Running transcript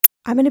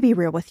I'm going to be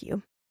real with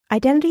you.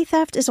 Identity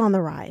theft is on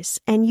the rise,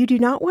 and you do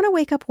not want to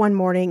wake up one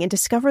morning and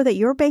discover that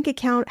your bank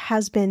account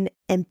has been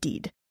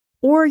emptied,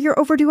 or you're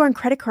overdue on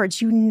credit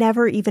cards you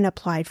never even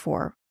applied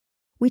for.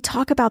 We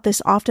talk about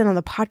this often on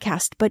the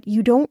podcast, but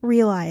you don't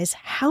realize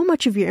how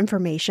much of your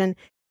information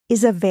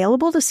is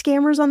available to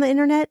scammers on the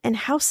internet and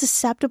how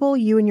susceptible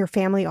you and your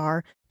family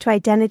are to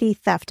identity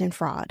theft and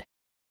fraud.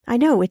 I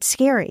know, it's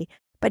scary,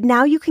 but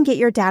now you can get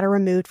your data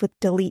removed with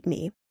Delete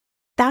Me.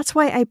 That's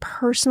why I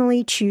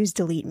personally choose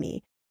Delete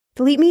Me.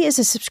 Delete Me is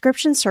a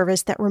subscription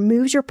service that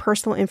removes your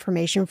personal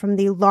information from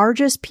the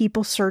largest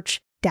people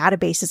search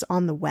databases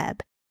on the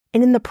web,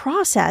 and in the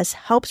process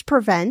helps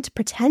prevent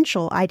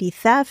potential ID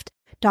theft,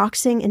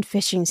 doxing, and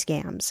phishing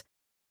scams.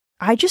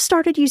 I just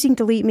started using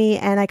Delete Me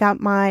and I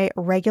got my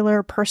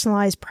regular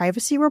personalized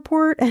privacy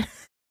report and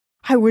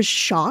I was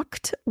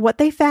shocked what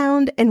they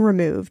found and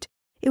removed.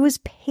 It was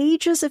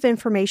pages of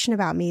information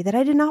about me that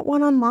I did not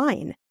want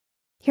online.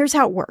 Here's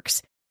how it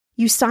works.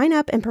 You sign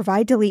up and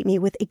provide Delete Me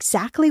with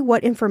exactly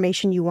what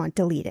information you want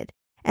deleted,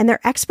 and their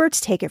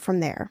experts take it from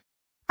there.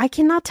 I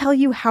cannot tell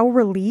you how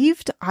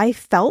relieved I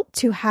felt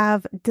to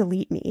have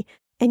Delete Me.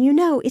 And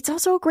it's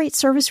also a great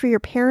service for your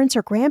parents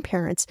or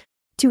grandparents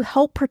to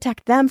help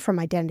protect them from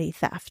identity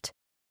theft.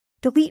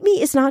 Delete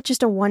Me is not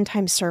just a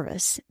one-time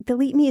service.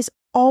 Delete Me is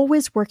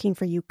always working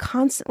for you,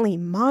 constantly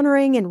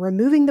monitoring and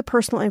removing the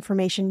personal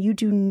information you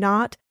do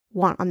not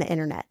want on the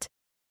internet.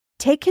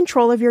 Take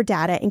control of your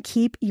data and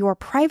keep your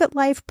private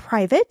life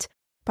private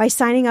by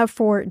signing up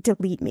for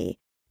Delete Me,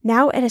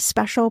 now at a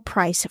special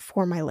price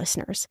for my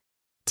listeners.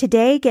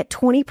 Today, get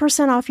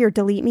 20% off your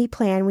Delete Me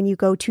plan when you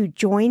go to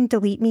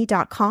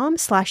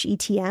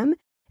joindeleteme.com/ETM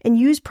and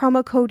use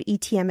promo code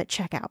ETM at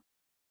checkout.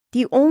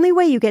 The only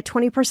way you get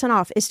 20%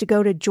 off is to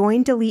go to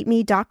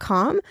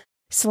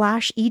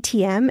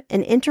joindeleteme.com/ETM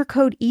and enter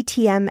code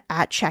ETM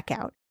at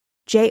checkout.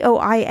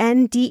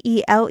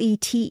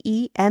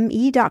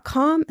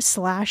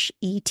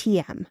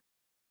 joindeleteme.com/ETM.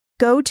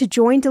 Go to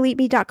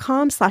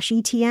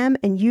joindeleteme.com/ETM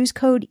and use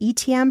code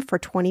ETM for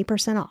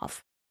 20%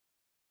 off.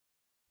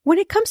 When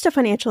it comes to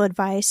financial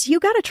advice, you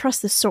got to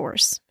trust the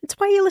source. It's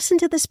why you listen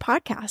to this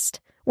podcast.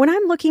 When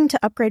I'm looking to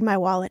upgrade my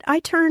wallet, I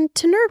turn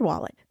to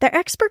NerdWallet. Their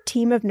expert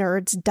team of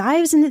nerds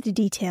dives into the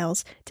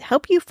details to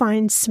help you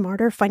find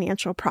smarter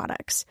financial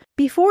products.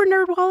 Before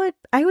NerdWallet,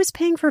 I was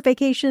paying for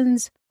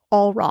vacations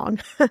all wrong.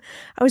 I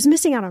was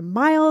missing out on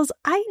miles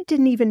I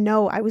didn't even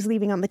know I was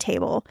leaving on the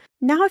table.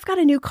 Now I've got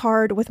a new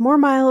card with more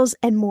miles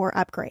and more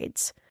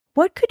upgrades.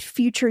 What could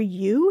future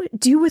you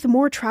do with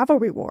more travel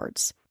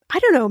rewards? I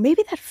don't know,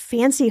 maybe that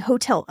fancy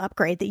hotel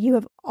upgrade that you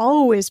have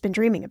always been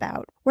dreaming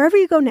about. Wherever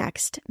you go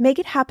next, make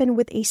it happen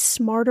with a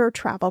smarter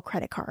travel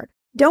credit card.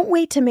 Don't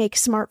wait to make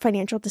smart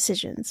financial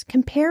decisions.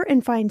 Compare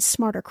and find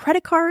smarter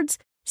credit cards,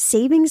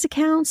 savings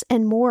accounts,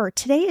 and more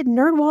today at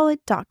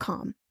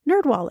nerdwallet.com.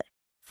 NerdWallet.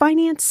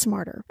 Finance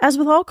smarter. As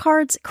with all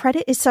cards,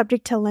 credit is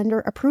subject to lender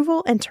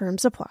approval and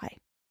terms apply.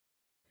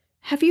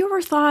 Have you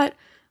ever thought,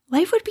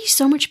 life would be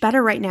so much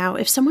better right now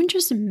if someone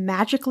just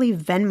magically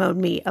Venmo'd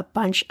me a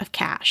bunch of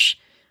cash?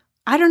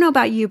 I don't know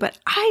about you, but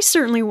I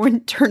certainly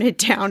wouldn't turn it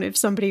down if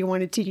somebody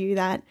wanted to do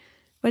that.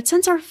 But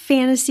since our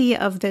fantasy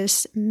of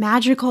this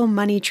magical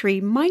money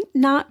tree might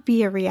not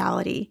be a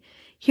reality,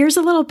 here's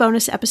a little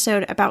bonus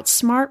episode about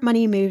smart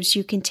money moves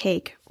you can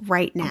take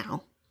right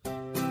now.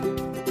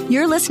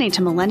 You're listening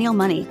to Millennial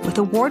Money with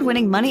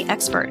award-winning money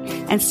expert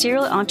and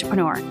serial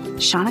entrepreneur,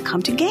 Shannah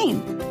Compton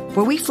Game,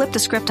 where we flip the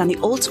script on the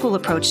old school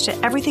approach to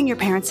everything your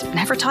parents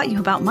never taught you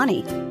about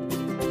money.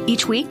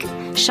 Each week,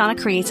 Shannah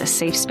creates a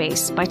safe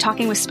space by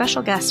talking with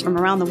special guests from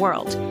around the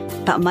world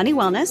about money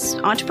wellness,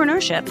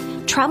 entrepreneurship,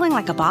 traveling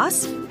like a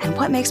boss, and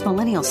what makes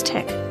millennials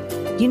tick.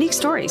 Unique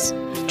stories,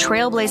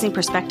 trailblazing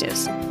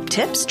perspectives,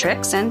 tips,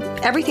 tricks, and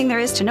everything there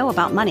is to know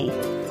about money.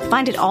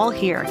 Find it all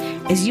here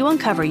as you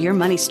uncover your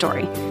money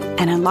story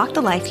and unlock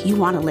the life you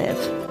want to live.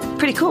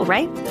 Pretty cool,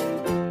 right?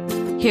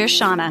 Here's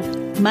Shannah,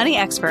 money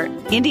expert,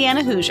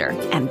 Indiana Hoosier,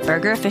 and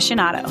burger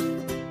aficionado.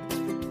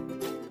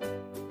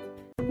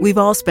 We've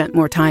all spent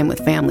more time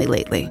with family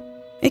lately.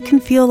 It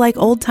can feel like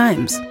old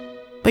times,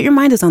 but your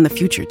mind is on the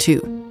future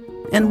too,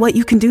 and what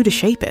you can do to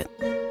shape it.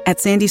 At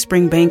Sandy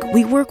Spring Bank,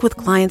 we work with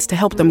clients to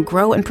help them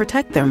grow and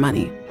protect their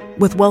money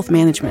with wealth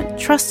management,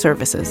 trust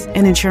services,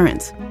 and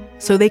insurance,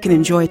 so they can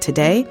enjoy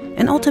today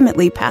and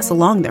ultimately pass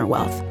along their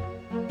wealth.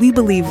 We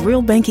believe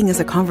real banking is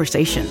a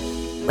conversation.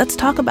 Let's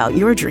talk about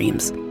your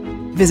dreams.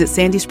 Visit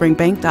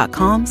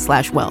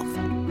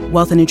sandyspringbank.com/wealth.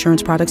 Wealth and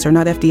insurance products are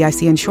not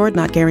FDIC insured,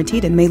 not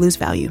guaranteed, and may lose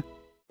value.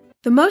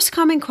 The most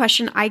common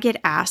question I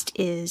get asked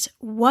is,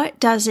 what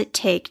does it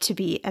take to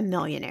be a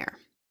millionaire?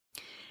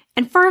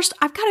 And first,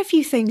 I've got a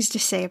few things to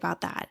say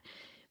about that.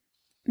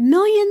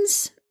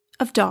 Millions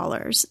of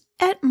dollars,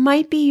 it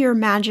might be your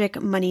magic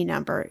money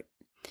number.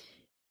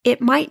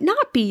 It might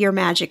not be your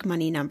magic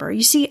money number.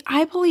 You see,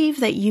 I believe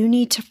that you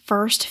need to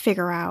first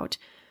figure out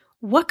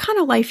what kind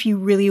of life you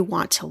really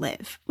want to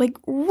live. Like,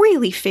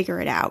 really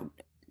figure it out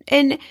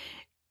and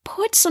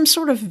put some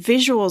sort of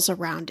visuals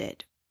around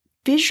it.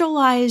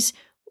 Visualize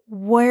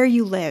where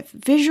you live,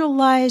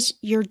 visualize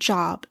your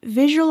job,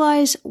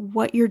 visualize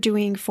what you're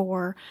doing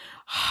for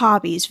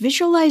hobbies,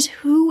 visualize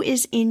who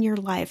is in your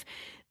life.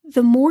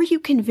 The more you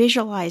can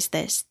visualize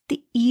this,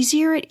 the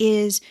easier it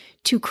is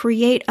to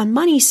create a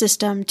money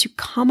system to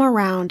come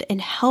around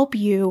and help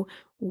you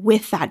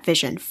with that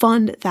vision,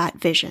 fund that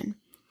vision.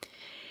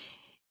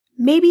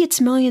 Maybe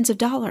it's millions of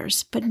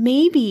dollars, but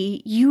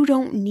maybe you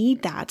don't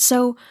need that.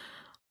 So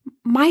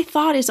my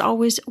thought is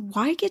always,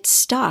 why get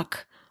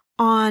stuck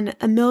on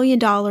 $1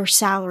 million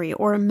salary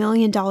or $1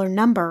 million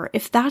number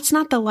if that's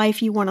not the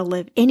life you want to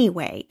live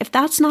anyway, if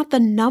that's not the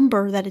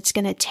number that it's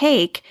going to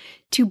take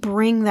to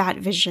bring that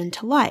vision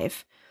to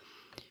life?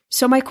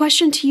 So my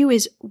question to you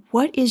is,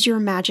 what is your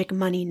magic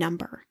money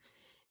number?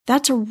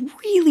 That's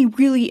really,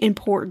 really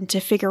important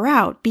to figure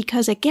out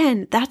because,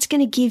 again, that's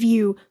going to give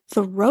you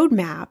the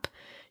roadmap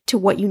to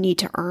what you need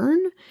to earn,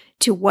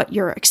 to what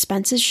your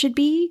expenses should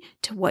be,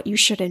 to what you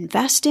should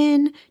invest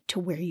in, to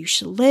where you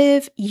should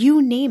live,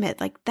 you name it.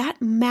 Like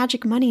that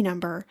magic money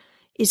number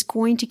is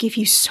going to give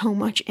you so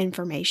much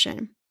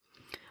information.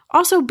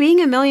 Also, being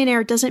a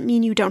millionaire doesn't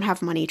mean you don't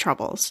have money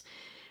troubles.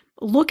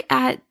 Look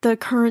at the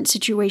current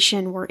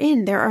situation we're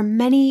in. There are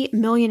many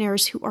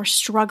millionaires who are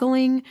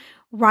struggling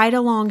right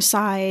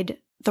alongside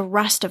the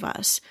rest of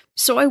us.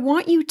 So I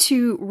want you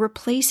to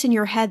replace in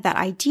your head that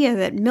idea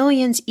that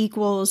millions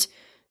equals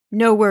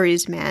no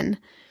worries, man.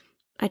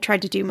 I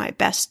tried to do my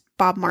best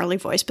Bob Marley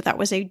voice, but that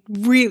was a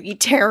really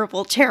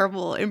terrible,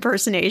 terrible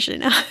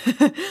impersonation.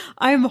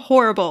 I'm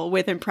horrible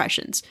with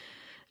impressions.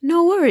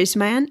 No worries,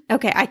 man.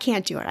 Okay, I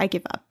can't do it. I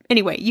give up.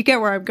 Anyway, you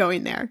get where I'm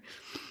going there.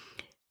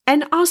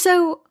 And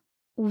also,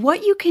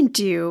 what you can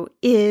do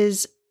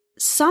is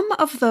some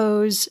of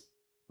those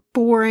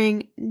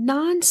boring,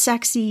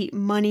 non-sexy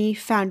money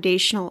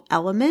foundational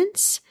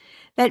elements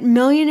that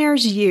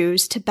millionaires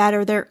use to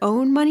better their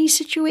own money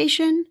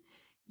situation,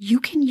 you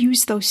can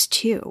use those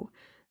too.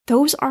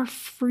 Those are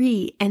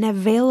free and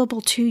available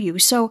to you.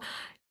 So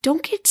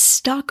don't get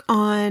stuck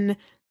on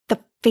the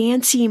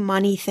fancy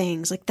money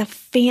things, like the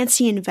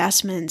fancy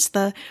investments,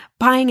 the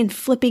buying and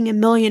flipping 1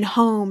 million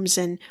homes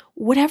and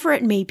whatever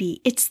it may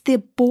be. It's the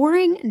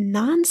boring,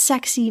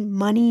 non-sexy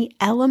money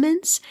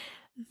elements.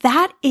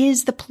 That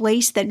is the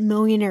place that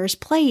millionaires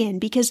play in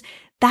because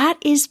that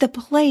is the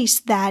place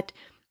that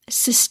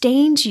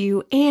sustains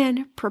you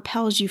and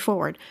propels you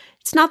forward.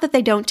 It's not that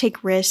they don't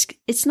take risk.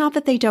 It's not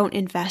that they don't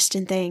invest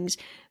in things.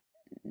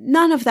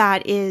 None of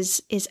that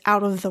is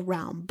out of the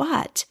realm,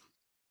 but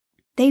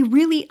they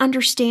really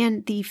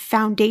understand the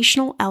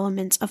foundational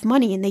elements of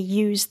money and they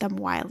use them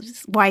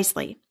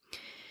wisely.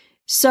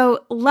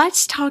 So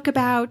let's talk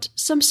about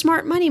some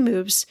smart money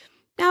moves.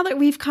 Now that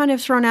we've kind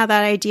of thrown out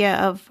that idea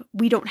of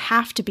we don't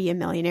have to be a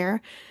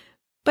millionaire,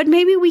 but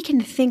maybe we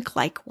can think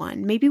like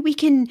one. Maybe we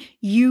can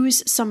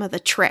use some of the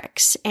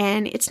tricks.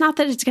 And it's not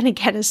that it's going to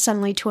get us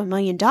suddenly to $1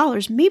 million.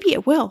 Maybe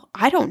it will.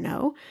 I don't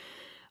know.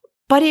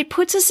 But it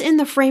puts us in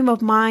the frame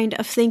of mind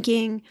of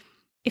thinking,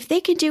 if they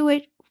can do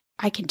it,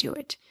 I can do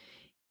it.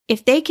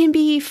 If they can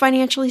be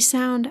financially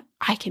sound,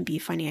 I can be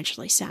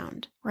financially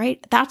sound,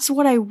 right? That's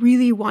what I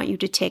really want you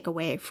to take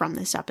away from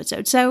this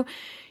episode. So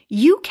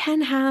you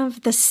can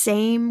have the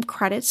same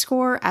credit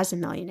score as a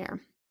millionaire.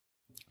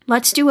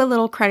 Let's do a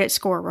little credit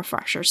score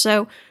refresher.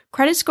 So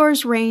credit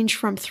scores range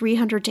from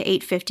 300 to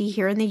 850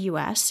 here in the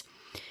US,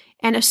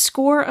 and a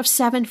score of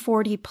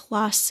 740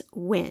 plus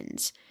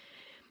wins.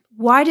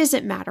 Why does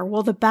it matter?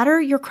 Well, the better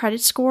your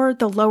credit score,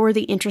 the lower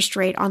the interest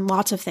rate on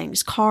lots of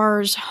things,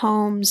 cars,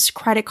 homes,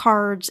 credit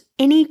cards,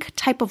 any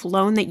type of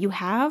loan that you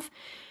have,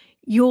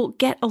 you'll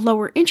get a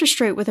lower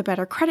interest rate with a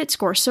better credit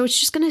score. So it's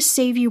just going to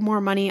save you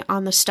more money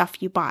on the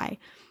stuff you buy.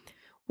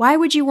 Why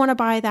would you want to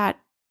buy that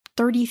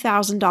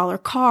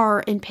 $30,000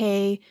 car and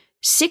pay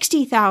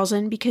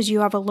 $60,000 because you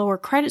have a lower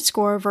credit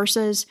score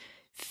versus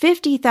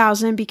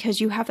 $50,000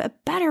 because you have a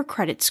better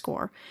credit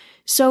score?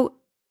 So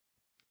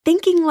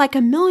thinking like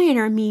a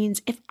millionaire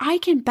means if I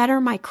can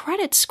better my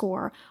credit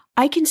score,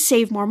 I can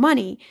save more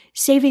money.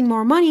 Saving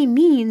more money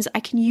means I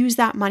can use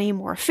that money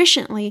more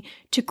efficiently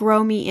to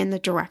grow me in the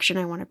direction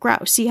I want to grow.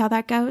 See how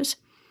that goes?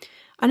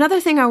 Another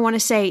thing I want to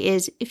say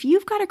is if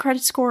you've got a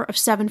credit score of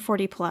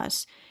 740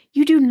 plus,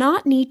 you do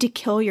not need to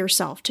kill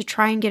yourself to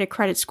try and get a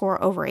credit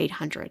score over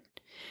 800.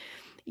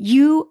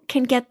 You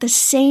can get the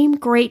same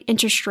great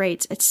interest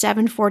rates at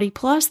 740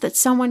 plus that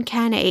someone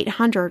can at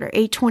 800 or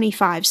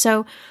 825.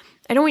 So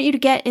I don't want you to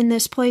get in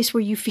this place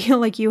where you feel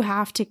like you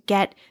have to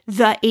get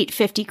the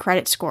 850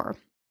 credit score.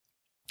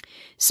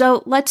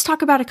 So let's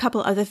talk about a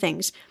couple other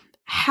things.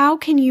 How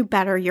can you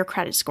better your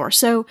credit score?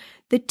 So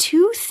the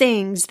two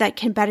things that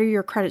can better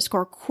your credit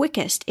score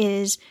quickest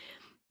is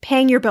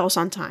paying your bills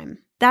on time.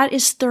 That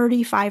is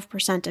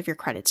 35% of your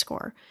credit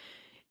score.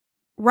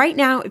 Right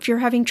now, if you're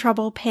having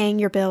trouble paying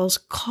your bills,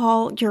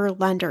 call your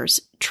lenders.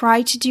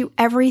 Try to do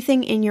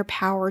everything in your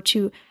power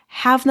to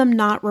have them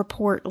not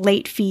report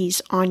late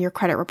fees on your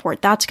credit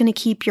report. That's going to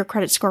keep your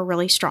credit score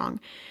really strong.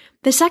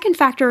 The second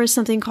factor is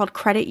something called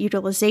credit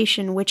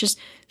utilization, which is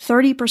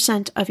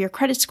 30% of your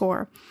credit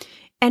score.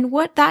 And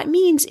what that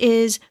means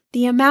is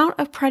the amount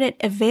of credit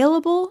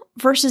available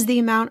versus the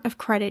amount of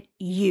credit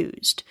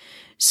used.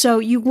 So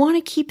you want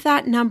to keep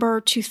that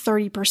number to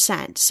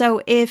 30%.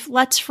 So if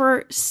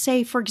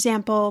say, for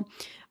example,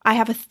 I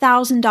have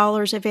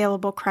 $1,000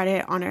 available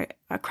credit on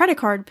a credit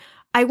card,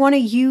 I want to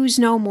use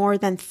no more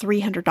than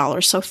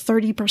 $300. So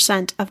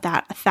 30% of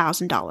that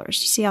 $1,000. You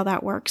see how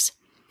that works?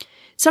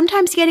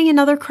 Sometimes getting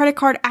another credit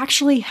card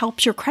actually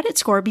helps your credit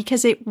score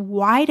because it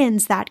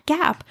widens that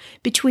gap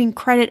between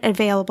credit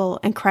available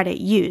and credit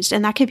used.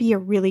 And that could be a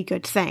really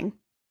good thing.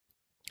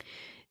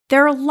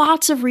 There are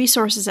lots of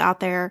resources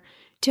out there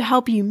to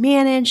help you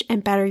manage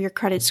and better your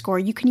credit score.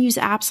 You can use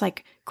apps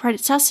like Credit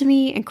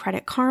Sesame and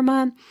Credit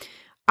Karma.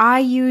 I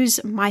use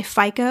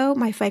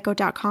myfico.com,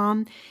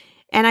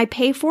 and I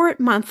pay for it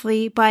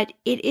monthly, but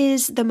it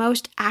is the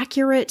most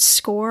accurate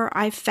score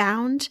I've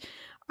found.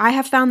 I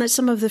have found that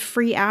some of the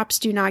free apps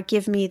do not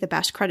give me the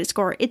best credit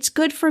score. It's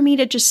good for me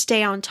to just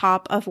stay on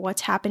top of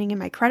what's happening in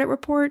my credit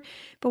report,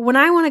 but when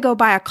I want to go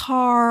buy a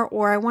car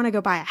or I want to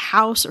go buy a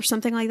house or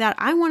something like that,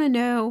 I want to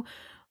know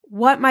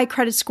what my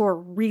credit score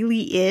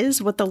really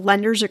is, what the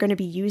lenders are going to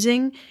be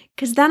using,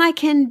 because then I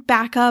can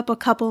back up a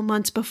couple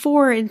months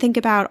before and think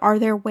about, are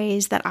there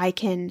ways that I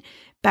can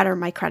better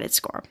my credit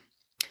score?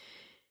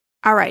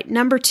 All right,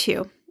 number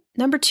two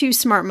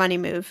smart money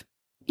move.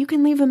 You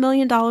can leave $1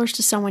 million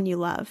to someone you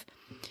love.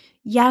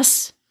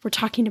 Yes, we're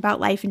talking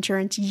about life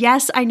insurance.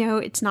 Yes, I know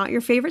it's not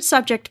your favorite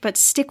subject, but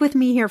stick with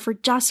me here for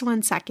just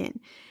 1 second.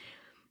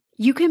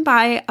 You can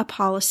buy a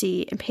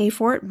policy and pay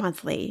for it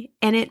monthly,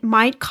 and it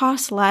might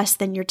cost less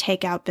than your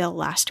takeout bill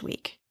last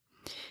week.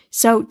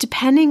 So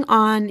depending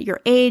on your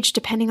age,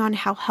 depending on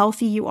how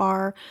healthy you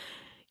are,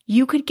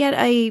 you could get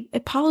a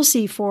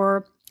policy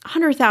for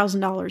 $100,000,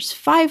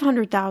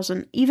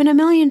 $500,000, even $1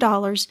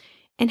 million,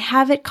 and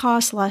have it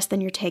cost less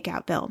than your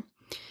takeout bill.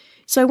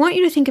 So I want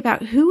you to think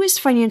about who is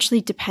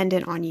financially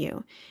dependent on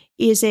you.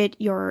 Is it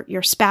your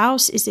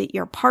spouse? Is it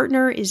your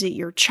partner? Is it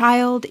your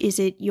child? Is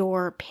it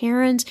your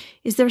parents?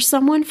 Is there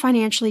someone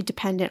financially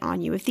dependent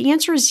on you? If the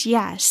answer is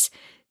yes,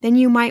 then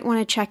you might want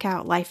to check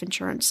out life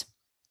insurance.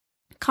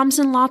 It comes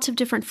in lots of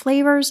different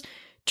flavors.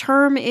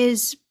 Term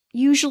is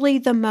usually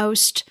the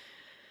most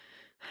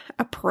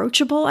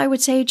approachable, I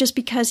would say, just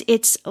because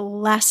it's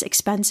less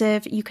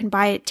expensive. You can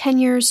buy it 10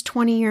 years,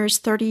 20 years,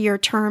 30-year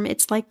term.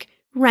 It's like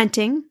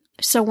renting.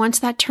 So once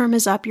that term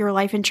is up, your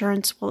life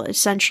insurance will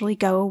essentially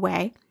go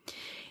away.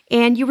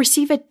 And you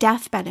receive a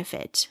death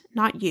benefit,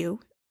 not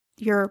you,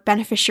 your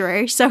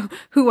beneficiary. So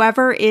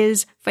whoever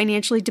is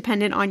financially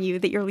dependent on you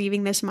that you're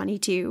leaving this money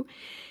to.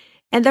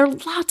 And there are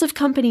lots of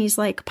companies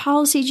like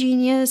Policy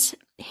Genius,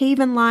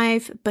 Haven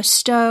Life,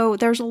 Bestow.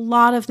 There's a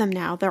lot of them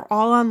now. They're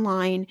all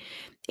online.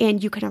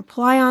 And you can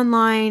apply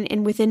online,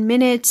 and within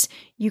minutes,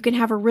 you can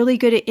have a really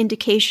good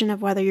indication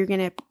of whether you're going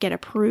to get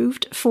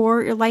approved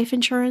for your life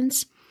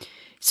insurance.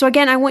 So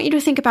again, I want you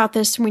to think about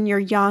this when you're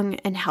young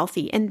and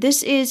healthy. And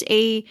this is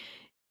a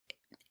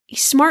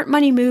smart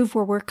money move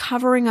where we're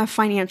covering a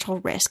financial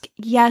risk.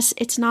 Yes,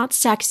 it's not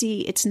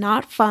sexy, it's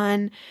not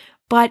fun,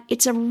 but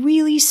it's a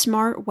really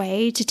smart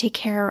way to take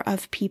care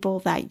of people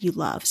that you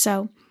love.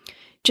 So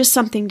just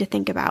something to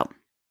think about.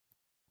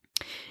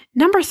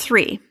 Number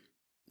 3,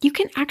 you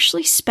can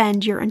actually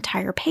spend your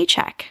entire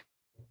paycheck.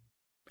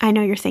 I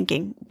know you're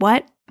thinking,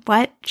 what,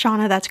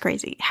 Shauna, that's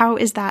crazy. How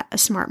is that a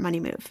smart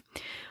money move?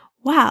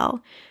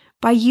 Well,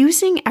 by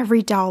using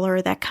every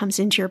dollar that comes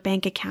into your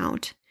bank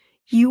account,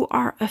 you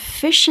are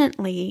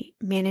efficiently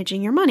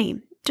managing your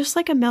money, just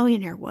like a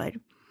millionaire would.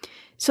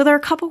 So there are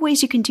a couple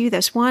ways you can do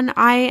this. One,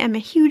 I am a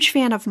huge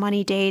fan of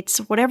money dates,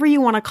 whatever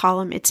you want to call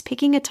them. It's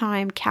picking a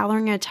time,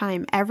 calendaring a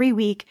time every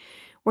week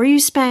where you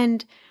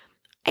spend,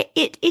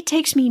 it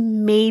takes me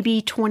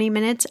maybe 20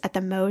 minutes at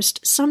the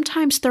most,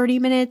 sometimes 30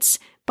 minutes,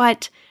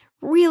 but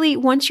really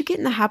once you get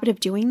in the habit of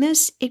doing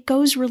this, it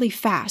goes really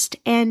fast.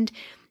 And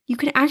you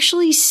can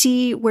actually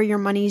see where your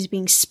money is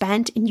being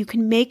spent, and you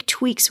can make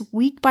tweaks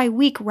week by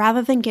week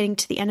rather than getting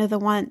to the end of the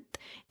month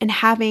and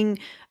having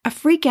a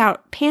freak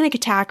out panic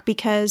attack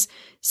because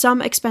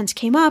some expense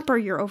came up or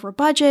you're over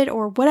budget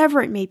or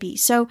whatever it may be.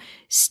 So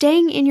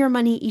staying in your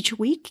money each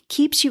week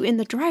keeps you in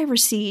the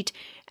driver's seat,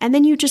 and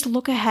then you just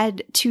look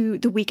ahead to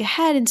the week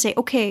ahead and say,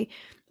 okay,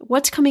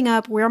 what's coming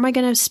up? Where am I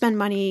going to spend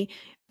money?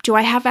 Do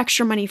I have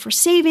extra money for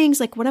savings?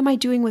 Like, what am I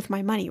doing with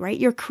my money, right?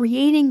 You're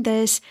creating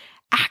this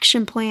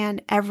action plan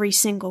every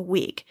single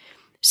week.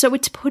 So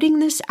it's putting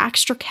this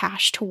extra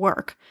cash to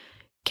work.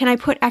 Can I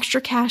put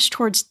extra cash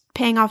towards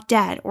paying off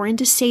debt or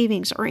into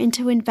savings or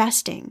into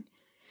investing?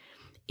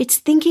 It's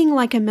thinking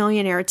like a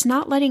millionaire. It's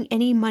not letting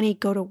any money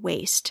go to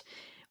waste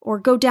or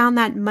go down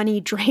that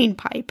money drain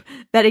pipe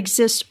that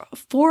exists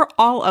for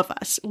all of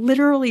us,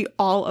 literally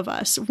all of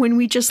us. When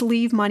we just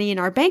leave money in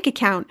our bank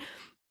account,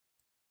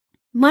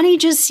 money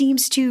just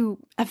seems to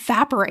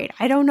evaporate.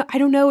 I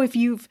don't know if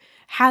you've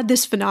had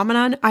this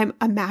phenomenon. I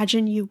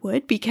imagine you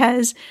would,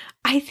 because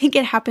I think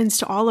it happens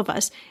to all of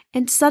us.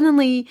 And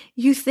suddenly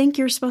you think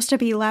you're supposed to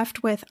be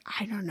left with,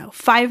 I don't know,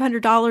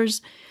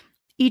 $500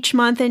 each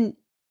month. And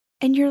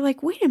you're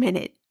like, wait a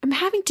minute, I'm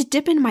having to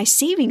dip into my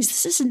savings.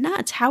 This is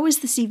nuts. How is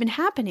this even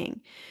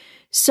happening?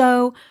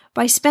 So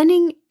by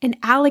spending and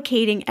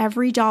allocating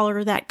every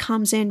dollar that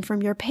comes in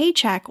from your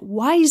paycheck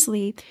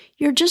wisely,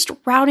 you're just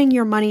routing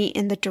your money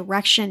in the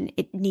direction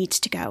it needs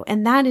to go.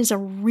 And that is a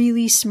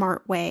really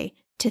smart way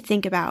to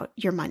think about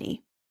your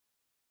money.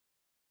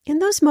 In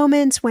those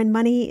moments when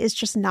money is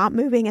just not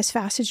moving as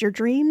fast as your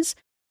dreams,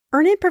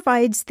 Earnin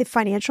provides the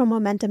financial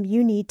momentum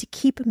you need to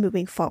keep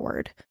moving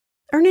forward.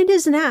 Earnin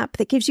is an app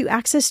that gives you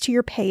access to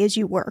your pay as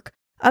you work,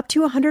 up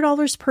to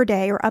 $100 per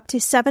day or up to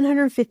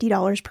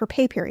 $750 per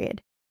pay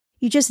period.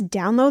 You just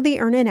download the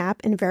Earnin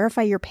app and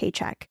verify your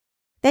paycheck.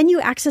 Then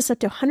you access up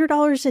to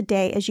 $100 a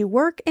day as you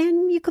work,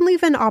 and you can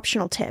leave an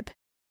optional tip.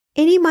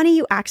 Any money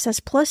you access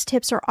plus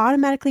tips are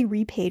automatically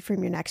repaid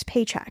from your next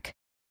paycheck.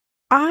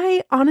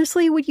 I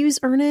honestly would use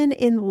Earnin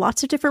in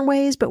lots of different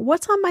ways, but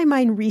what's on my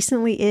mind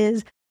recently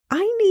is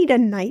I need a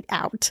night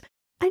out.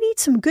 I need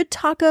some good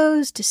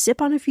tacos to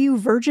sip on a few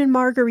virgin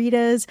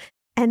margaritas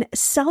and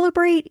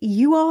celebrate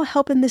you all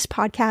helping this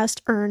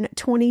podcast earn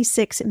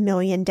 26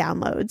 million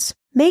downloads.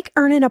 Make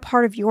Earnin a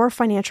part of your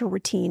financial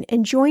routine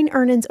and join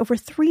Earnin's over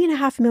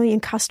 3.5 million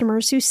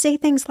customers who say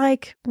things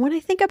like, when I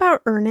think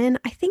about Earnin,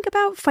 I think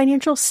about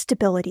financial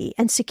stability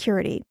and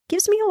security.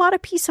 Gives me a lot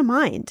of peace of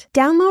mind.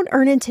 Download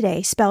Earnin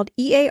today, spelled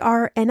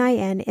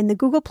EARNIN, in the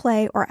Google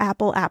Play or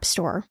Apple App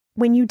Store.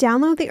 When you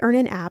download the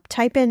Earnin app,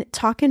 type in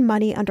Talkin'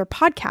 Money under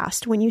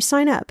podcast when you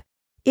sign up.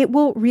 It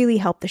will really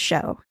help the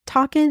show.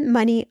 Talkin'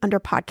 Money under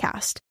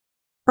podcast.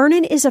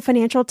 Earnin is a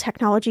financial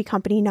technology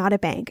company, not a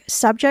bank,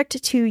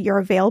 subject to your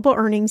available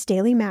earnings,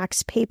 daily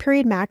max, pay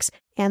period max,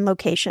 and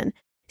location.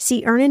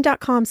 See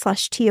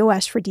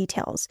earnin.com/TOS for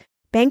details.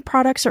 Bank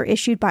products are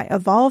issued by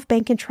Evolve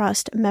Bank and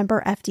Trust,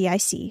 member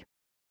FDIC.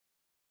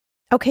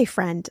 Okay,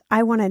 friend,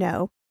 I want to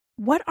know,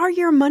 what are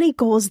your money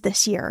goals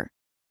this year?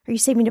 Are you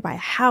saving to buy a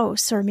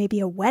house or maybe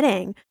a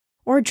wedding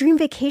or a dream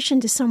vacation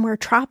to somewhere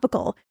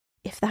tropical?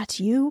 If that's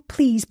you,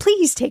 please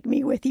take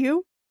me with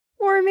you.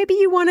 Or maybe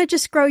you want to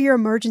just grow your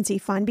emergency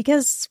fund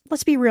because,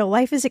 let's be real,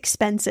 life is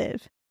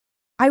expensive.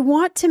 I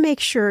want to make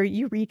sure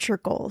you reach your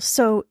goals,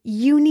 so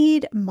you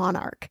need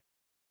Monarch.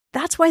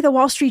 That's why the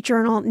Wall Street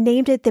Journal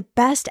named it the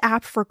best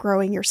app for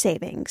growing your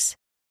savings.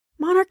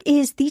 Monarch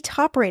is the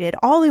top-rated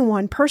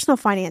all-in-one personal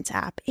finance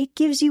app. It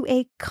gives you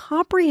a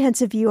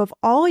comprehensive view of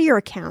all your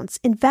accounts,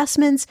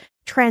 investments,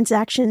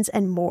 transactions,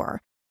 and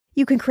more.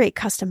 You can create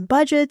custom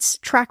budgets,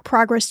 track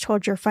progress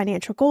towards your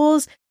financial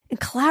goals, and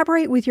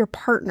collaborate with your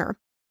partner.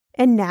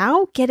 And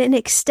now, get an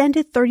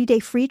extended 30-day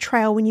free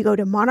trial when you go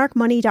to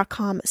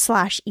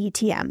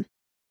monarchmoney.com/ETM.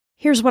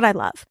 Here's what I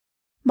love.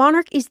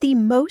 Monarch is the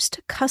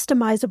most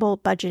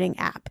customizable budgeting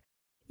app.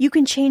 You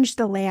can change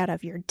the layout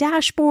of your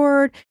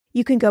dashboard.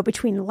 You can go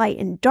between light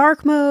and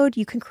dark mode.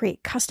 You can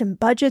create custom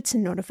budgets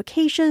and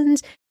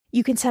notifications.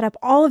 You can set up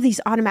all of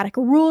these automatic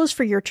rules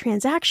for your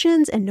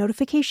transactions and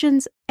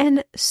notifications,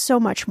 and so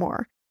much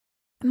more.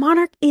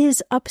 Monarch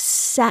is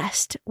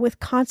obsessed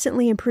with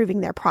constantly improving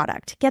their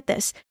product. Get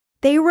this.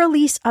 They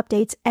release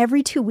updates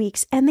every 2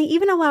 weeks, and they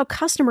even allow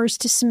customers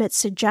to submit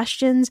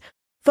suggestions,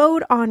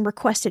 vote on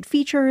requested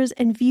features,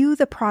 and view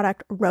the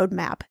product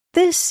roadmap.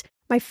 This,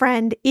 my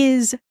friend,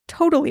 is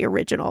totally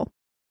original.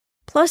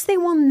 Plus, they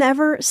will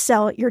never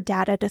sell your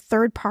data to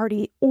third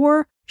party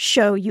or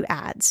show you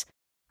ads.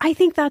 I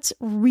think that's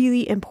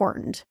really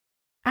important.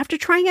 After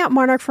trying out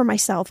Monarch for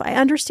myself, I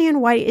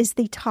understand why it is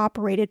the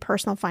top-rated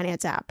personal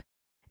finance app.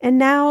 And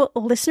now,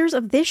 listeners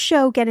of this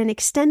show get an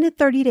extended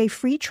 30-day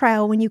free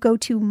trial when you go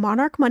to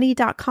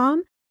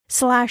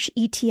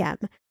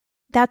monarchmoney.com/ETM.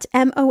 That's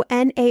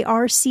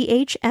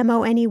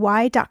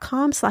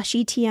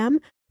monarchmoney.com/ETM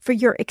for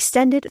your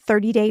extended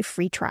 30-day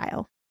free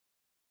trial.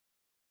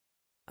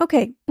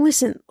 Okay,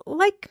 listen,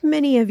 like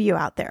many of you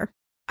out there,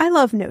 I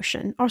love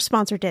Notion, our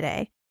sponsor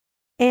today.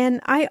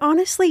 And I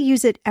honestly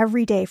use it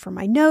every day for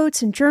my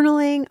notes and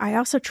journaling. I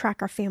also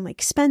track our family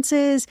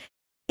expenses,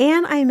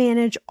 and I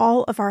manage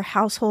all of our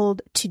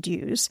household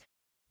to-dos.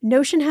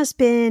 Notion has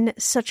been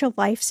such a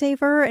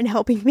lifesaver in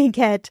helping me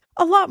get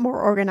a lot more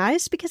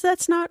organized because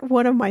that's not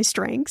one of my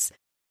strengths,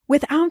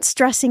 without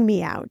stressing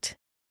me out.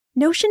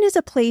 Notion is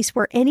a place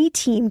where any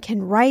team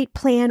can write,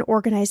 plan,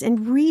 organize,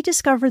 and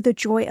rediscover the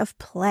joy of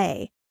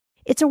play.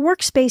 It's a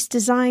workspace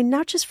designed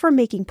not just for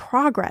making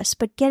progress,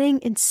 but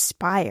getting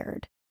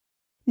inspired.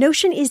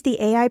 Notion is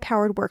the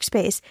AI-powered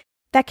workspace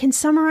that can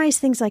summarize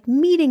things like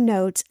meeting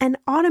notes and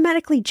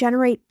automatically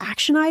generate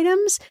action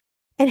items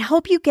and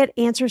help you get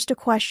answers to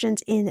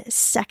questions in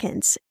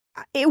seconds.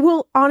 It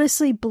will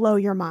honestly blow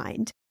your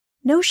mind.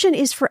 Notion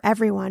is for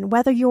everyone,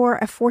 whether you're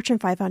a Fortune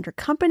 500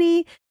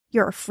 company,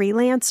 you're a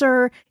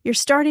freelancer, you're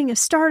starting a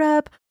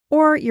startup,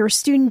 or you're a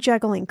student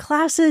juggling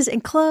classes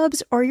and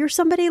clubs, or you're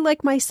somebody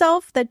like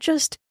myself that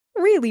just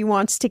really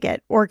wants to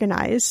get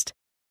organized.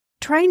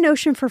 Try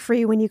Notion for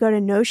free when you go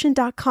to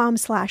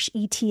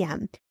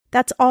notion.com/ETM.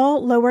 That's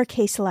all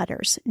lowercase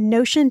letters,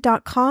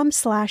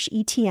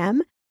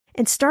 notion.com/ETM,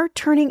 and start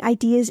turning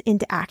ideas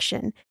into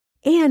action.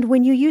 And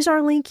when you use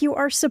our link, you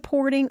are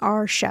supporting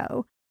our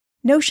show.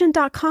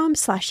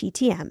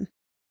 Notion.com/ETM.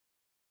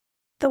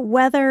 The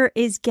weather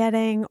is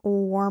getting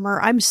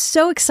warmer. I'm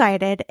so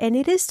excited, and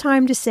it is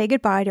time to say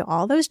goodbye to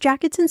all those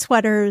jackets and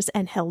sweaters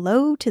and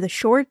hello to the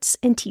shorts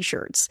and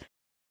t-shirts.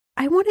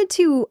 I wanted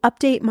to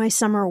update my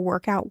summer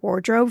workout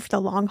wardrobe for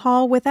the long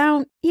haul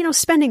without,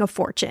 spending a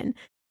fortune.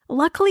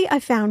 Luckily,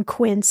 I found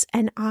Quince,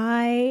 and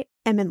I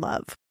am in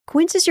love.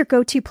 Quince is your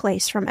go-to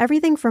place from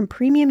everything from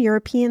premium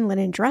European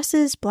linen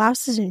dresses,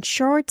 blouses, and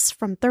shorts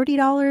from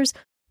 $30,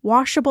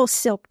 washable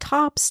silk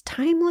tops,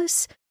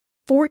 timeless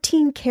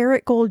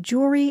 14-karat gold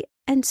jewelry,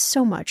 and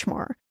so much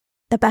more.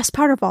 The best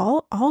part of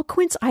all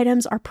Quince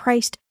items are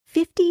priced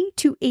 50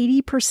 to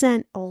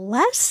 80%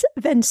 less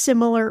than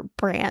similar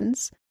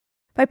brands.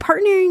 By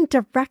partnering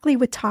directly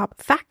with top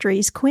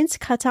factories, Quince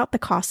cuts out the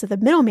cost of the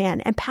middleman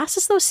and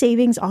passes those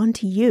savings on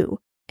to you.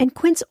 And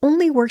Quince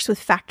only works with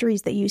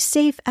factories that use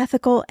safe,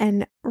 ethical,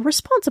 and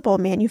responsible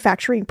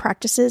manufacturing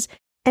practices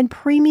and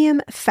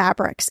premium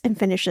fabrics and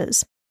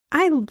finishes.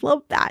 I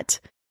love that.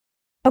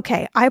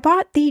 Okay, I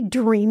bought the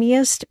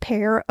dreamiest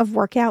pair of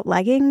workout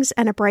leggings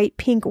and a bright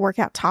pink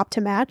workout top to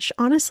match.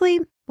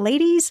 Honestly,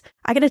 ladies,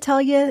 I gotta tell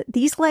you,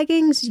 these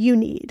leggings you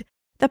need.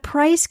 The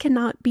price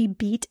cannot be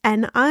beat,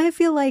 and I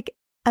feel like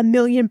 $1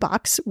 million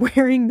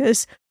wearing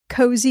this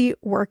cozy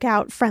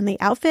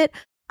workout-friendly outfit.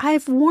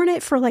 I've worn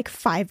it for like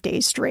 5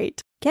 days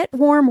straight. Get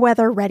warm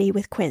weather ready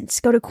with Quince.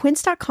 Go to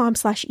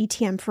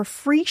quince.com/ETM for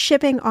free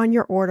shipping on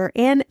your order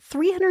and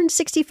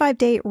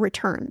 365-day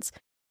returns.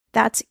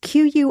 That's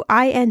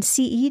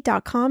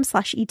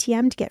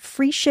QUINCE.com/ETM to get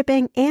free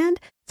shipping and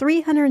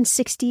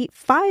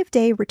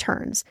 365-day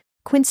returns.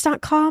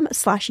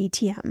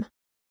 Quince.com/ETM.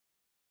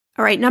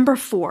 All right, number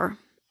 4.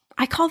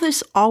 I call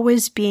this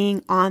always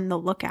being on the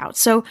lookout.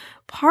 So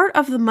part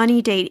of the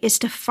money date is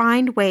to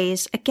find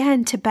ways,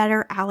 again, to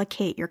better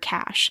allocate your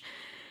cash.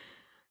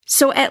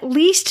 So at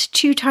least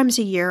 2 times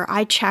a year,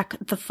 I check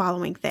the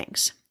following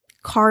things.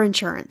 Car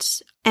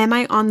insurance. Am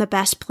I on the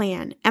best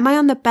plan? Am I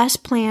on the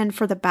best plan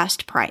for the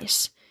best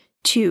price?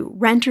 2,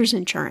 renter's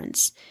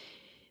insurance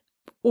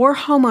or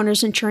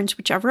homeowner's insurance,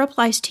 whichever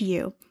applies to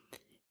you.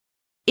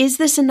 Is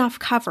this enough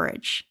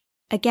coverage?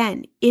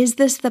 Again, is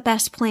this the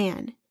best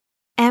plan?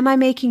 Am I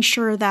making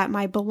sure that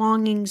my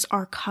belongings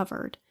are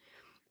covered?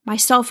 My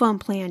cell phone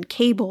plan,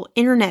 cable,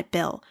 internet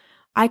bill.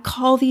 I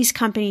call these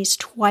companies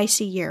twice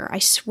a year. I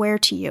swear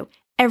to you.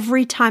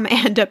 Every time I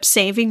end up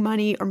saving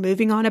money or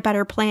moving on a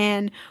better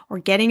plan or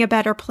getting a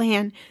better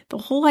plan, the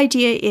whole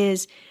idea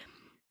is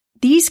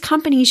these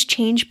companies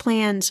change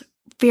plans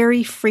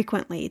very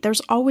frequently.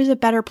 There's always a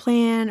better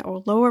plan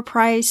or lower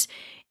price,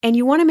 and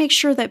you want to make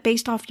sure that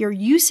based off your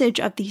usage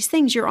of these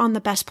things, you're on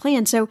the best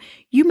plan. So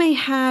you may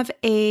have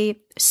a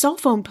cell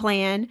phone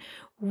plan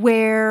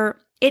where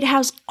it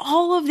has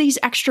all of these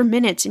extra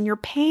minutes and you're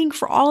paying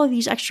for all of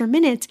these extra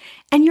minutes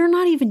and you're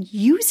not even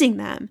using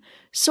them.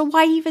 So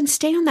why even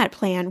stay on that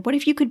plan? What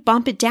if you could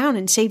bump it down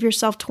and save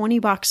yourself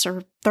 $20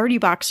 or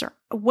 $30 or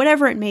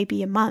whatever it may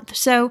be a month?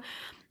 So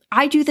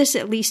I do this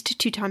at least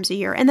 2 times a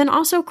year. And then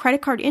also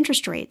credit card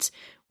interest rates.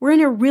 We're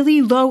in a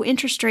really low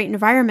interest rate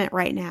environment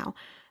right now.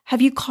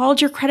 Have you called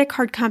your credit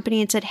card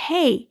company and said,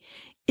 hey,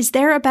 is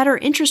there a better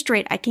interest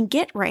rate I can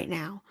get right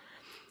now?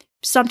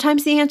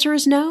 Sometimes the answer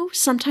is no.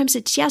 Sometimes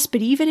it's yes.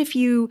 But even if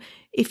you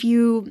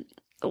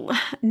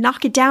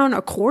knock it down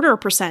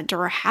 0.25%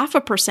 or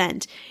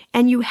 0.5%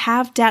 and you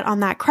have debt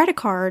on that credit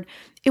card,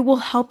 it will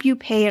help you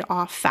pay it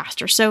off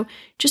faster. So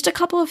just a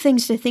couple of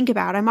things to think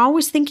about. I'm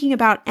always thinking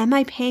about, am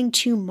I paying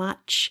too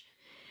much?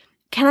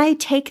 Can I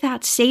take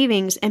that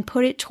savings and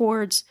put it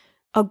towards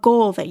a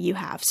goal that you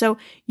have? So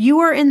you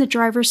are in the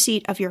driver's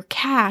seat of your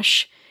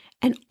cash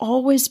and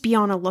always be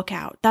on a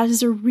lookout. That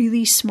is a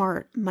really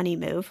smart money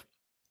move.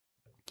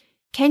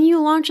 Can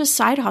you launch a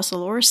side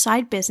hustle or a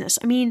side business?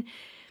 I mean,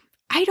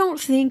 I don't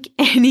think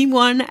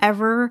anyone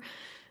ever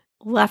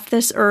left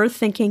this earth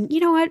thinking,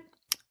 you know what,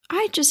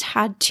 I just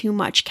had too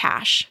much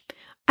cash.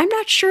 I'm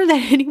not sure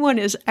that anyone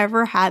has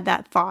ever had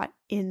that thought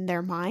in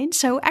their mind.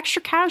 So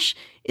extra cash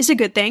is a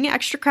good thing.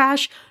 Extra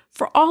cash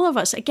for all of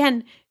us.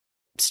 Again,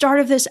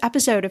 start of this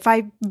episode, if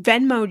I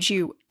Venmo'd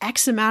you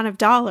X amount of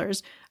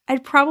dollars,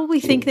 I'd probably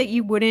think that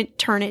you wouldn't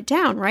turn it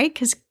down, right?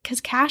 Because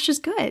cash is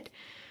good.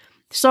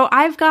 So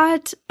I've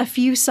got a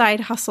few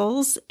side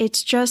hustles.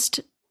 It's just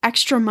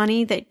extra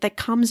money that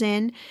comes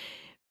in.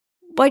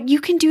 But you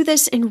can do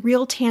this in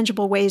real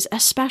tangible ways,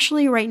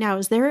 especially right now.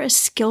 Is there a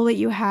skill that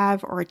you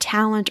have or a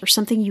talent or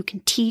something you can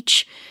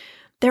teach?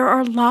 There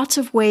are lots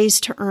of ways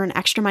to earn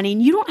extra money,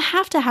 and you don't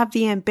have to have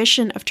the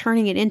ambition of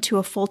turning it into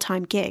a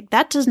full-time gig.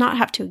 That does not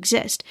have to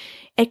exist.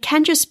 It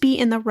can just be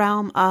in the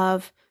realm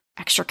of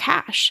extra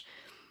cash.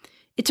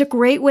 It's a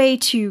great way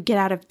to get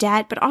out of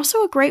debt, but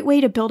also a great way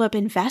to build up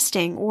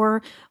investing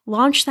or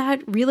launch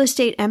that real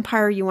estate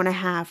empire you want to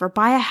have, or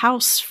buy a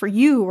house for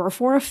you or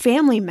for a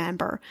family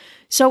member.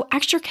 So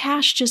extra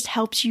cash just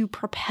helps you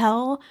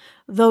propel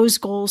those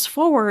goals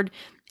forward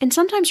in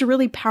sometimes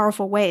really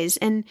powerful ways.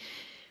 And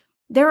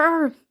there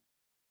are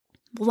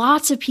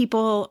lots of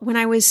people, when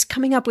I was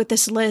coming up with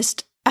this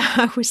list,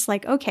 I was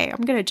like, okay,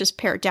 I'm going to just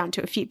pare it down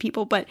to a few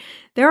people, but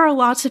there are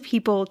lots of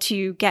people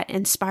to get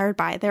inspired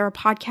by. There are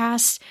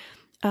podcasts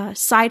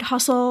Side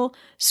Hustle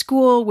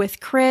School with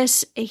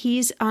Chris.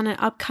 He's on an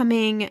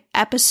upcoming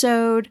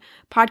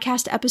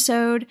podcast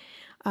episode.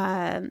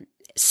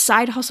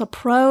 Side Hustle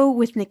Pro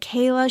with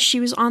Nicaila. She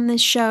was on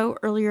this show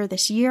earlier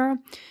this year.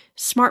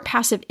 Smart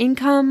Passive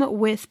Income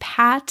with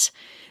Pat.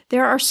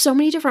 There are so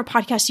many different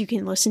podcasts you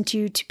can listen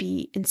to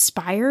be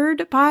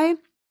inspired by.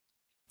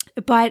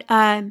 But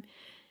I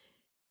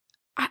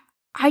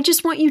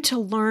just want you to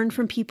learn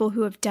from people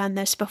who have done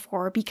this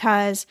before,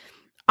 because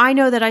I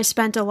know that I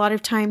spent a lot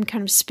of time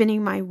kind of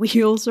spinning my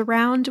wheels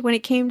around when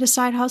it came to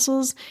side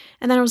hustles.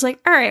 And then I was like,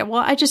 all right,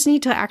 well, I just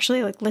need to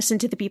actually listen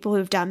to the people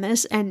who've done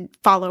this and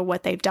follow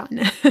what they've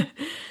done.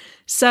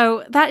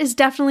 So that is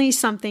definitely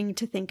something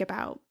to think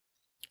about.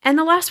 And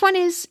the last one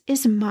is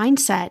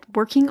mindset,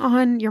 working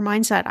on your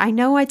mindset. I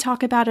know I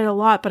talk about it a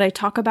lot, but I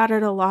talk about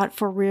it a lot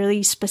for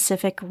really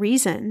specific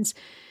reasons.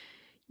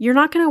 You're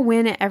not going to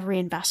win at every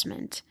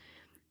investment.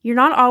 You're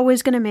not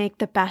always going to make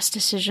the best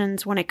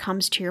decisions when it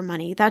comes to your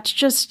money. That's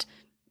just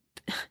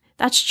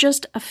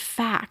a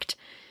fact.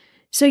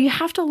 So you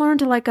have to learn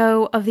to let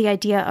go of the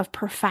idea of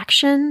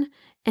perfection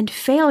and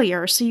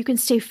failure so you can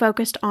stay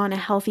focused on a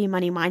healthy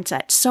money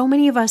mindset. So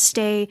many of us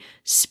stay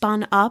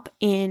spun up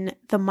in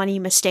the money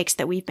mistakes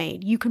that we've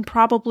made. You can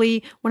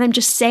probably, when I'm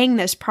just saying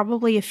this,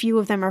 probably a few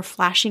of them are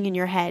flashing in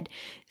your head.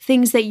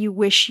 Things that you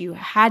wish you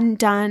hadn't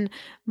done,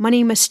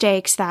 money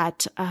mistakes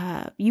that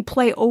you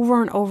play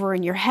over and over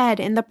in your head.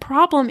 And the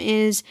problem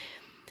is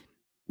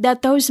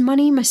that those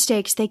money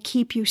mistakes, they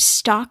keep you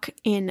stuck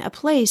in a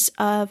place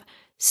of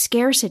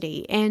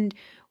scarcity. And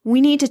we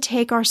need to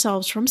take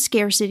ourselves from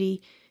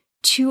scarcity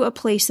to a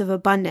place of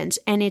abundance.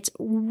 And it's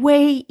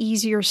way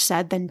easier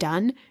said than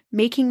done.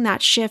 Making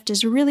that shift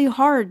is really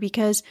hard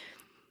because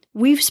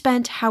we've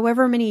spent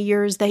however many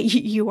years that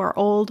you are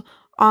old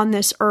on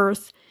this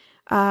earth,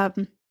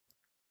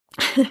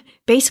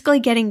 basically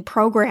getting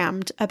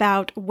programmed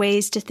about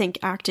ways to think,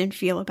 act, and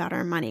feel about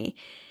our money.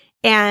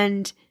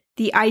 And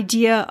the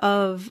idea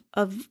of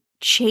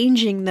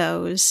changing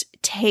those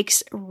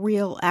takes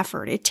real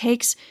effort. It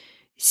takes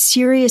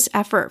serious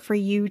effort for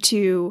you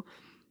to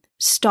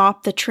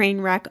stop the train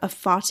wreck of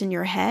thoughts in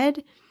your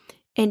head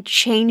and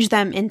change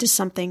them into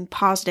something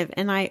positive.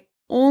 And I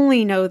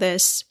only know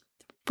this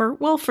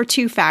for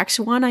two facts.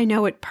 One, I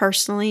know it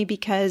personally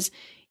because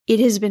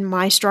it has been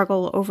my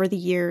struggle over the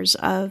years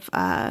of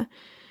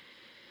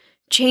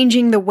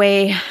changing the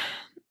way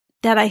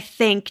that I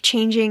think,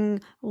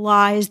 changing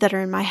lies that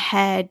are in my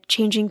head,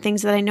 changing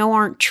things that I know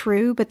aren't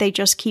true, but they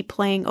just keep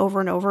playing over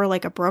and over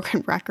like a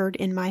broken record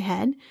in my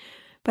head.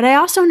 But I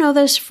also know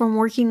this from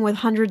working with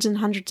hundreds and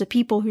hundreds of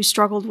people who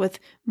struggled with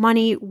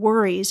money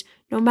worries.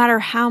 No matter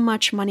how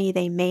much money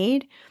they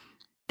made,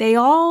 they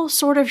all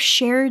sort of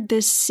shared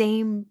this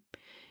same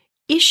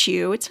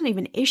issue. It's not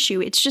even an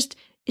issue. It's just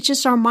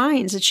our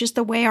minds. It's just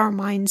the way our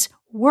minds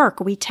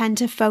work. We tend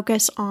to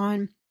focus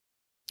on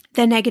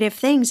the negative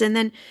things. And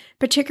then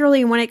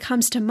particularly when it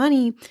comes to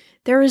money,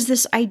 there is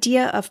this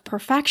idea of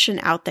perfection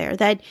out there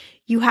that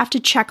you have to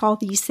check all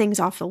these things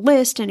off the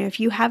list. And if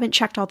you haven't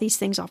checked all these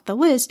things off the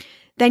list,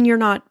 then you're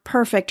not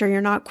perfect, or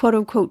you're not quote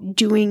unquote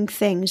doing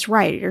things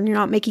right, or you're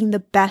not making the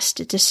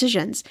best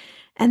decisions.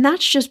 And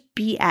that's just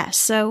BS.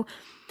 So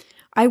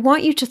I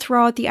want you to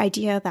throw out the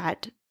idea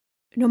that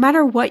no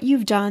matter what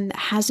you've done that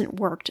hasn't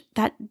worked,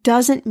 that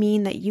doesn't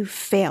mean that you've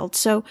failed.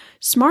 So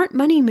smart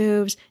money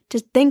moves to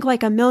think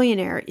like a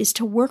millionaire is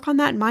to work on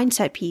that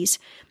mindset piece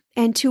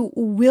and to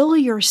will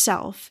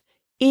yourself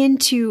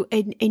into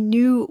a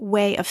new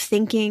way of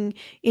thinking,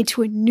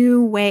 into a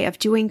new way of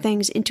doing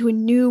things, into a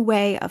new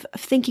way of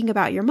thinking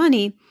about your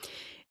money.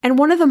 And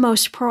one of the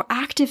most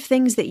proactive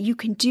things that you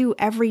can do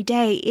every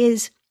day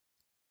is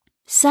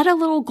set a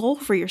little goal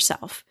for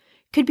yourself.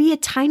 Could be a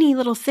tiny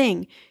little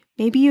thing.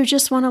 Maybe you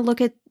just want to look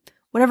at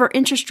whatever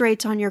interest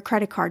rates on your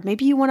credit card.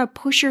 Maybe you want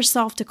to push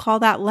yourself to call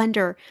that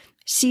lender,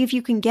 see if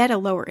you can get a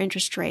lower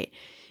interest rate.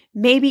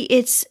 Maybe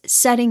it's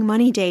setting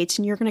money dates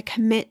and you're going to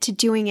commit to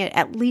doing it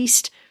at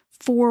least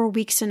 4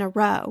 weeks in a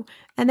row.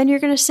 And then you're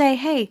going to say,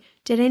 hey,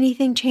 did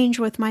anything change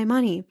with my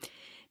money?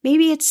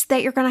 Maybe it's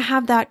that you're going to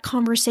have that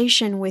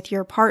conversation with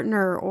your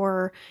partner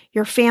or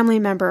your family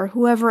member,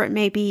 whoever it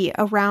may be,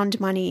 around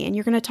money. And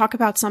you're going to talk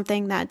about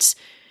something that's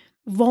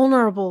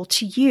vulnerable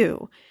to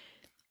you.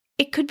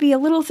 It could be a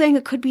little thing,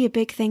 it could be a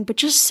big thing, but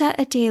just set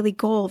a daily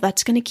goal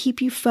that's going to keep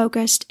you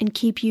focused and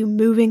keep you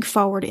moving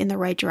forward in the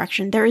right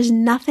direction. There is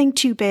nothing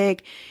too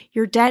big.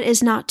 Your debt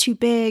is not too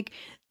big.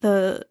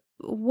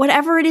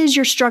 Whatever it is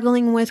you're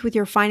struggling with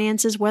your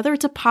finances, whether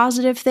it's a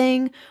positive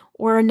thing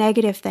or a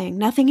negative thing,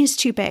 nothing is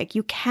too big.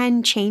 You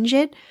can change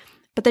it,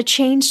 but the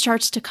change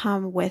starts to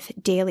come with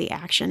daily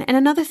action. And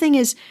another thing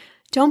is,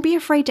 don't be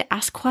afraid to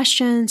ask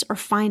questions or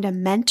find a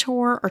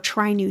mentor or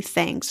try new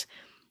things.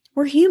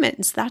 We're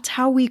humans. That's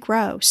how we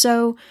grow.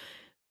 So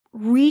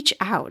reach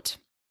out.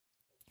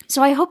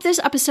 So I hope this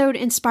episode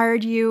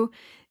inspired you.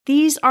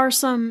 These are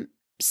some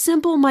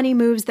simple money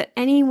moves that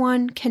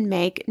anyone can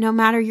make, no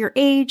matter your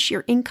age,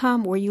 your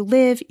income, where you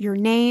live, your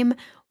name,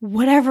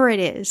 whatever it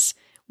is.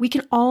 We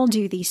can all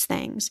do these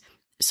things.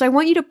 So I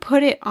want you to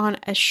put it on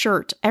a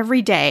shirt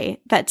every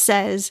day that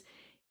says,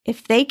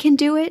 if they can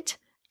do it,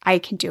 I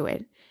can do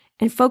it.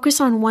 And focus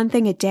on one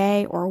thing a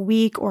day or a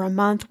week or a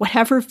month,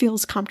 whatever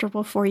feels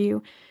comfortable for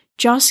you.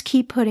 Just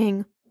keep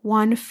putting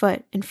one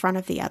foot in front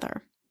of the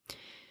other.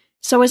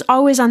 So as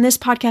always on this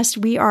podcast,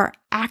 we are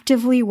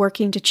actively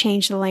working to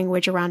change the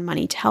language around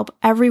money to help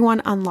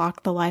everyone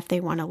unlock the life they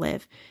want to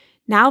live.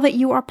 Now that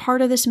you are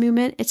part of this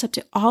movement, it's up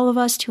to all of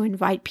us to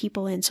invite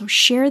people in. So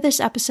share this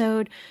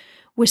episode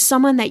with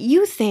someone that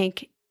you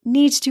think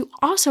needs to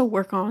also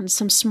work on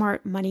some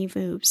smart money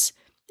moves.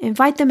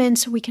 Invite them in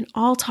so we can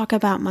all talk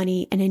about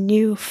money in a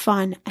new,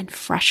 fun, and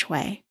fresh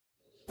way.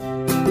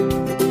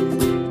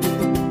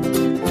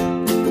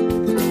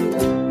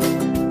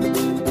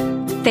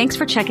 Thanks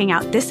for checking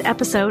out this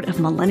episode of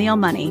Millennial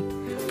Money.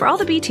 For all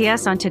the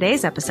BTS on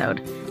today's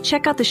episode,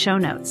 check out the show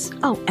notes.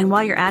 Oh, and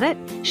while you're at it,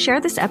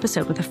 share this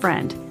episode with a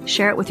friend.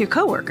 Share it with your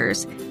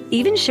coworkers.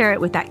 Even share it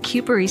with that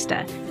cute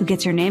barista who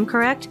gets your name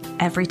correct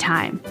every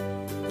time.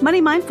 Money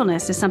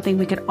mindfulness is something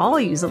we could all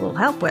use a little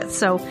help with,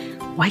 so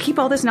why keep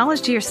all this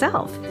knowledge to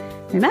yourself?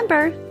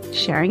 Remember,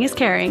 sharing is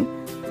caring.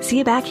 See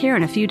you back here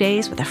in a few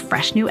days with a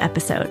fresh new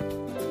episode.